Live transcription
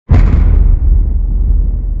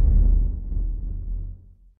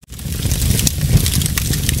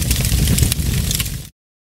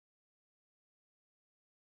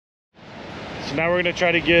So now we're gonna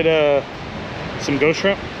try to get some ghost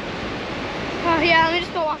shrimp. Oh yeah, let me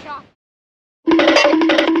just go wash off.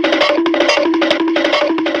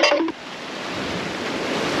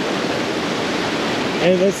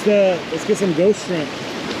 Hey, let's get some ghost shrimp.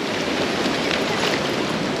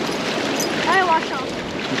 I wash off.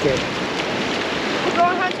 Okay. We're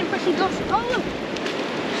going hunting for some ghost shrimp. Oh look!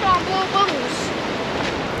 Saw blow bubbles.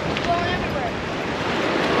 Blowing everywhere.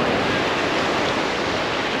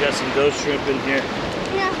 We got some ghost shrimp in here.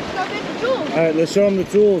 Yeah, go get the tools. All right, let's show them the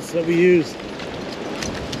tools that we use.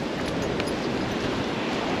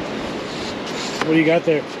 What do you got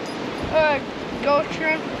there? Ghost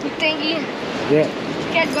shrimp thingy. Yeah.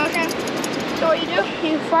 Catch ghost shrimp. So what you do,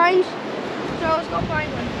 you find, so let's go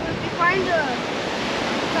find one. You find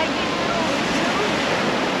like these little tubes,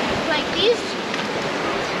 like these,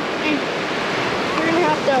 and you're gonna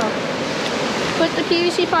have to put the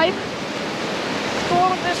PVC pipe,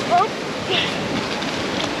 pull this rope,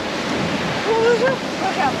 pull this up,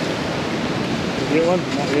 look out. Did you get one?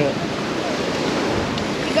 Not yet.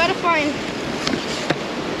 You gotta find.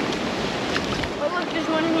 Oh look, there's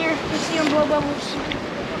one in here. You see them blow bubbles.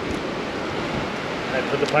 All right,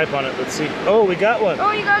 put the pipe on it. Let's see. Oh, we got one.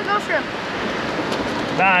 Oh, you got a ghost shrimp.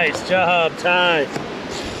 Nice job, Ty.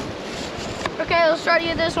 Okay, let's try to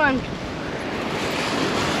get this one.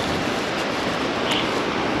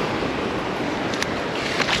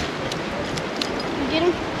 You get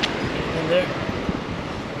him? In there?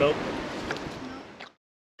 Nope.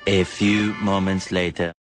 A few moments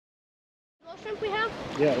later. Ghost shrimp we have?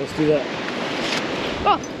 Yeah, let's do that.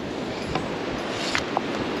 Oh.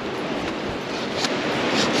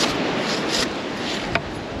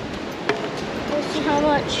 Let's see how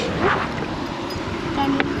much.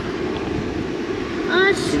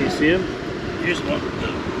 Can you see him? Here's one.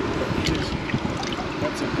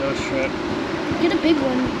 That's a ghost shrimp. Get a big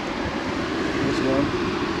one. Here's one.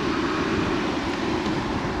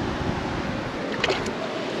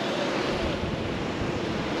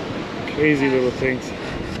 Crazy little things.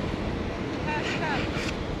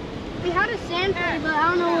 We had a sandfly, but I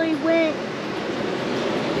don't know where he went.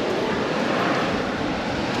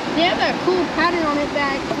 They have that cool pattern on his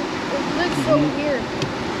back. It looks so weird.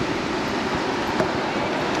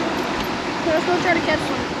 So let's go try to catch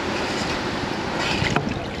one.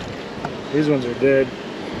 These ones are dead.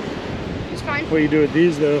 It's fine. What you do with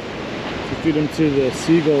these though, you feed them to the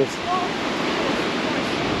seagulls.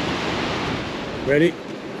 Ready?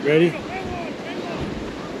 Ready?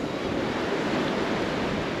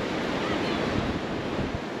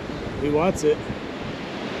 He wants it.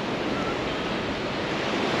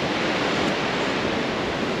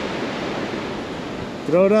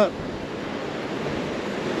 Throw it up.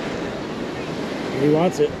 He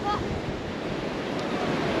wants it.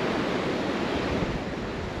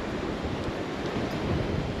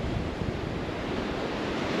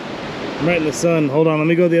 I'm right in the sun. Hold on, let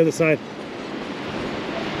me go the other side.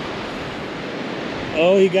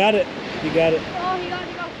 Oh, he got it. He got it. Oh, he got it.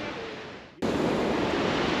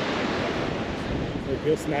 Look,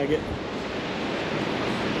 he'll snag it.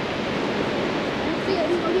 Let's see it.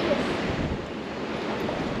 Let's go get it.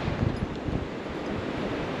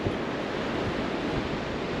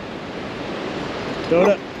 Throw it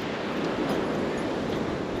up.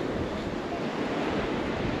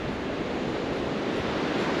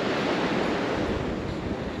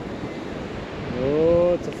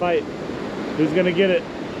 Oh, it's a fight. Who's gonna get it?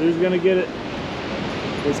 Who's gonna get it?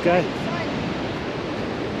 This guy?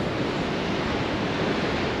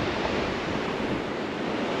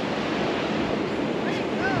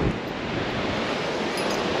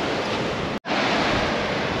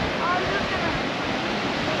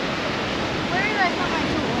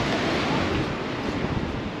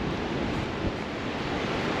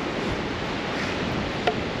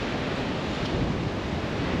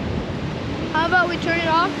 How about we turn it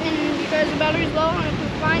off, and because the battery's low, and if we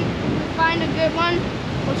find a good one,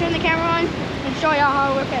 we'll turn the camera on and show y'all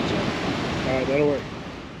how we're catching it. All right, that'll work.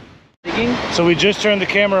 So we just turned the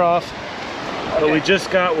camera off, but we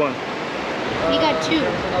just got one. We got two.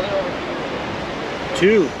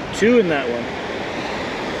 Two in that one.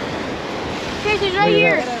 Casey's right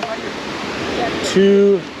here.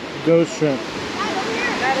 Two ghost shrimp.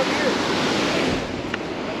 Right over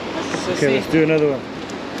here. Okay, let's do another one.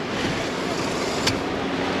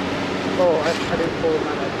 Oh, I didn't pull them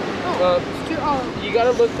out. It's two. Oh. You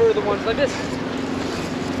gotta look for the ones like this.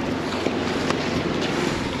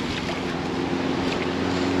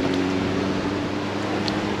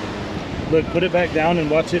 Look, put it back down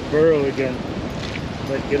and watch it burrow again.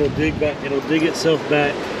 Like it'll dig back, it'll dig itself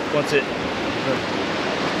back once it.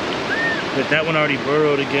 But that one already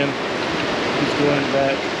burrowed again. He's going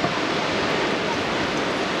back.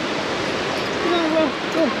 Come on,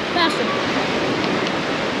 go faster.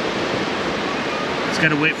 It's got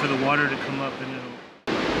to wait for the water to come up and it'll...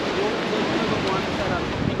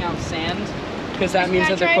 Picking out sand, because that means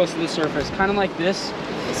that they're close to the surface. Kind of like this.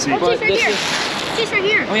 Let's see. Oh, But she's right this here. is... She's right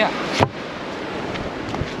here. Oh yeah.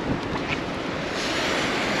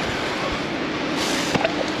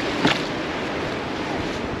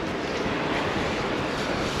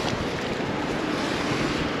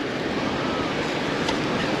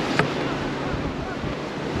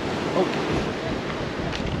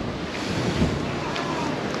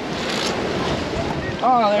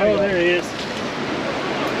 Oh, there he is.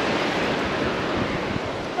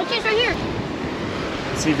 Oh, she's right here.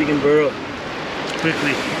 Let's see if he can burrow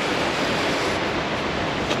quickly.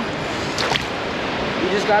 You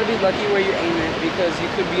just gotta be lucky where you aim it, because you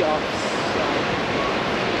could be off.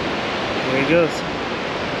 There he goes.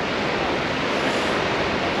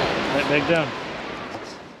 Right back down.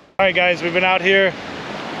 All right, guys, we've been out here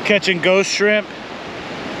catching ghost shrimp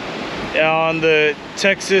on the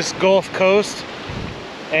Texas Gulf Coast,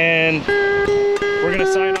 and we're gonna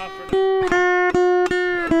sign off.